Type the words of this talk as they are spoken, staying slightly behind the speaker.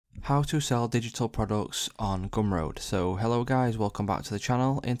How to sell digital products on Gumroad. So hello guys, welcome back to the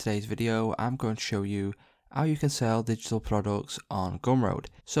channel. In today's video I'm going to show you how you can sell digital products on Gumroad.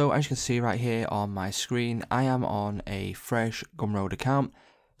 So as you can see right here on my screen, I am on a fresh Gumroad account.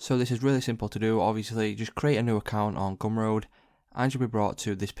 So this is really simple to do. Obviously just create a new account on Gumroad and you'll be brought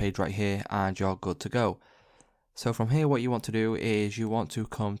to this page right here and you're good to go. So from here what you want to do is you want to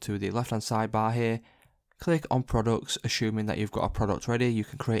come to the left hand sidebar here. Click on products, assuming that you've got a product ready. You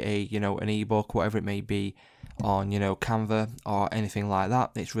can create an ebook, whatever it may be, on Canva or anything like that.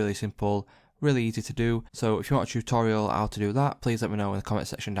 It's really simple, really easy to do. So if you want a tutorial how to do that, please let me know in the comment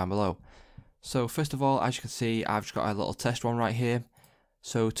section down below. So first of all, as you can see, I've just got a little test one right here.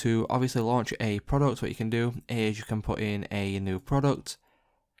 So to obviously launch a product, what you can do is you can put in a new product.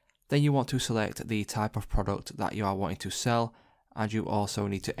 Then you want to select the type of product that you are wanting to sell. And you also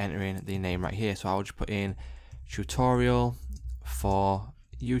need to enter in the name right here. So I will just put in tutorial for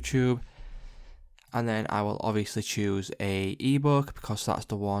YouTube, and then I will obviously choose a ebook because that's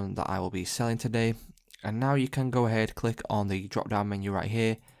the one that I will be selling today. And now you can go ahead, click on the drop down menu right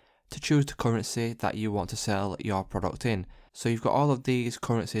here to choose the currency that you want to sell your product in. So you've got all of these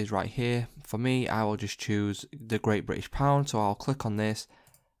currencies right here. For me, I will just choose the Great British Pound, so I'll click on this.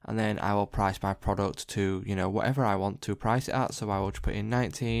 And then I will price my product to, whatever I want to price it at. So I will just put in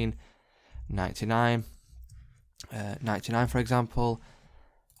 19.99, 99 for example.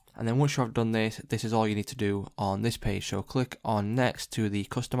 And then once you have done this, this is all you need to do on this page. So click on next to the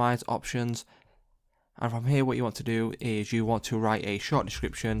customize options. And from here, what you want to do is you want to write a short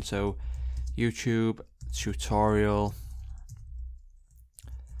description. So YouTube tutorial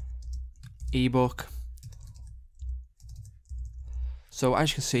ebook. So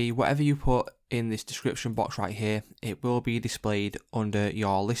as you can see, whatever you put in this description box right here, it will be displayed under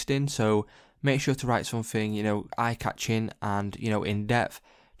your listing. So make sure to write something, eye-catching and, in depth,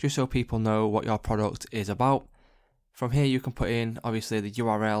 just so people know what your product is about. From here, you can put in, obviously, the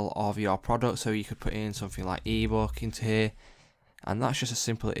URL of your product. So you could put in something like ebook into here. And that's just as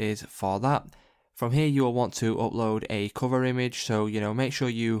simple as it is for that. From here, you will want to upload a cover image. So, make sure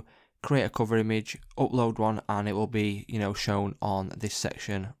you create a cover image, upload one, and it will be shown on this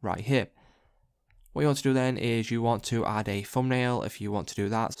section right here. What you want to do then is you want to add a thumbnail if you want to do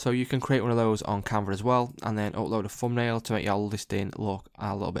that. So you can create one of those on Canva as well and then upload a thumbnail to make your listing look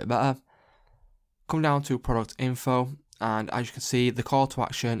a little bit better. Come down to product info, and as you can see, the call to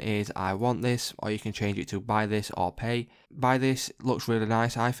action is I want this, or you can change it to buy this or pay. Buy this looks really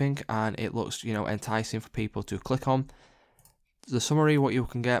nice, I think, and it looks enticing for people to click on. The summary, what you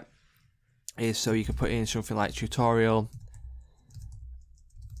can get is, so you can put in something like tutorial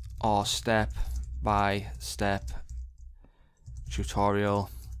or step by step tutorial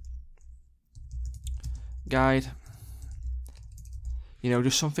guide.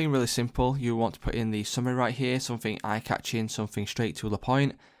 Just something really simple. You want to put in the summary right here, something eye-catching, something straight to the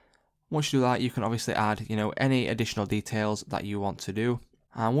point. Once you do that, you can obviously add any additional details that you want to do.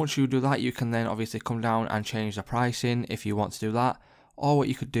 And once you do that, you can then obviously come down and change the pricing if you want to do that. Or what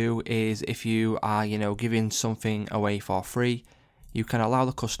you could do is, if you are, giving something away for free, you can allow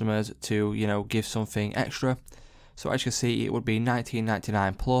the customers to, give something extra. So as you can see, it would be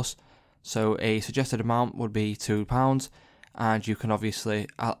 $19.99 plus. So a suggested amount would be £2, and you can obviously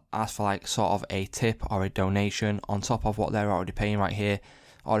ask for sort of a tip or a donation on top of what they're already paying right here.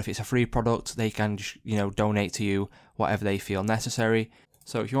 Or if it's a free product, they can just, donate to you whatever they feel necessary.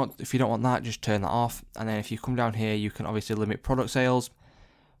 So if you don't want that, just turn that off. And then if you come down here, you can obviously limit product sales.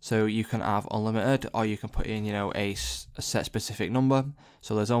 So you can have unlimited, or you can put in, a set specific number.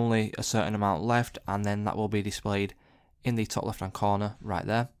 So there's only a certain amount left, and then that will be displayed in the top left hand corner right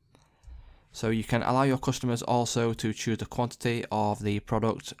there. So you can allow your customers also to choose the quantity of the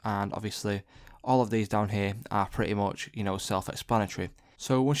product, and obviously all of these down here are pretty much, self-explanatory.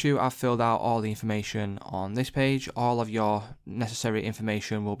 So once you have filled out all the information on this page, all of your necessary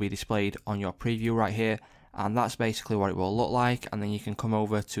information will be displayed on your preview right here, and that's basically what it will look like. And then you can come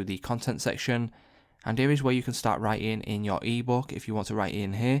over to the content section, and here is where you can start writing in your ebook. If you want to write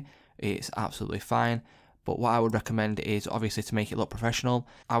in here, it's absolutely fine, but what I would recommend is obviously to make it look professional.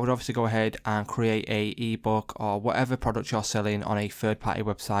 I would obviously go ahead and create a ebook or whatever product you're selling on a third-party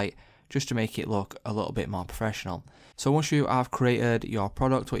website, just to make it look a little bit more professional. So once you have created your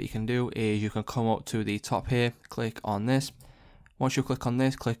product, what you can do is you can come up to the top here, click on this. Once you click on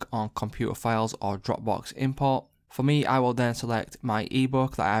this, click on computer files or Dropbox import. For me, I will then select my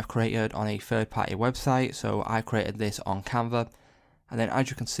ebook that I've created on a third-party website. So I created this on Canva, and then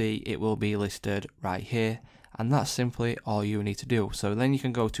as you can see, it will be listed right here, and that's simply all you need to do. So then you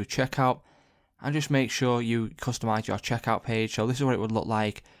can go to checkout and just make sure you customize your checkout page. So this is what it would look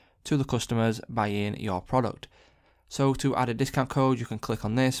like to the customers buying your product. So to add a discount code, you can click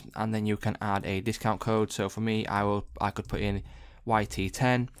on this and then you can add a discount code. So for me, I could put in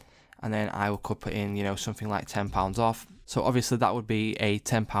YT10 and then I could put in, you know, something like £10 off. So obviously that would be a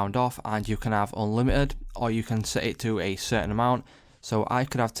 £10 off, and you can have unlimited or you can set it to a certain amount. So I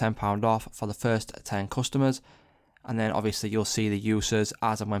could have £10 off for the first 10 customers, and then obviously you'll see the users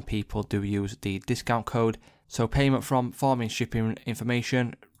as and when people do use the discount code. So payment from forming shipping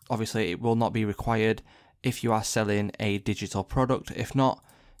information, obviously it will not be required if you are selling a digital product. If not,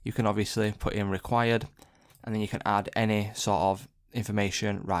 you can obviously put in required, and then you can add any sort of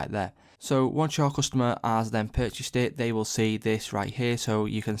information right there. So once your customer has then purchased it, they will see this right here. So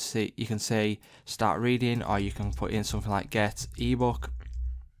you can say start reading, or you can put in something like get ebook,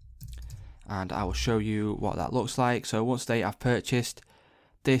 and I will show you what that looks like. So once they have purchased,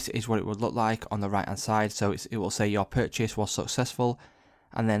 this is what it would look like on the right hand side. So it will say your purchase was successful,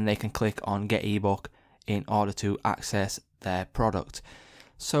 and then they can click on get ebook in order to access their product.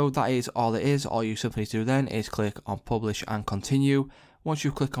 So that is all it is. All you simply do then is click on publish and continue. Once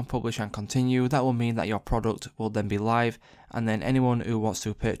you click on publish and continue, that will mean that your product will then be live, and then anyone who wants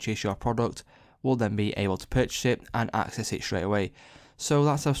to purchase your product will then be able to purchase it and access it straight away. So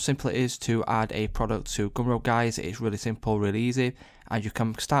that's how simple it is to add a product to Gumroad, guys. It's really simple, really easy, and you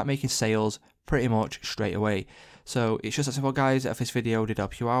can start making sales pretty much straight away. So it's just that simple, guys. If this video did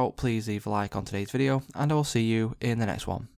help you out, please leave a like on today's video, and I will see you in the next one.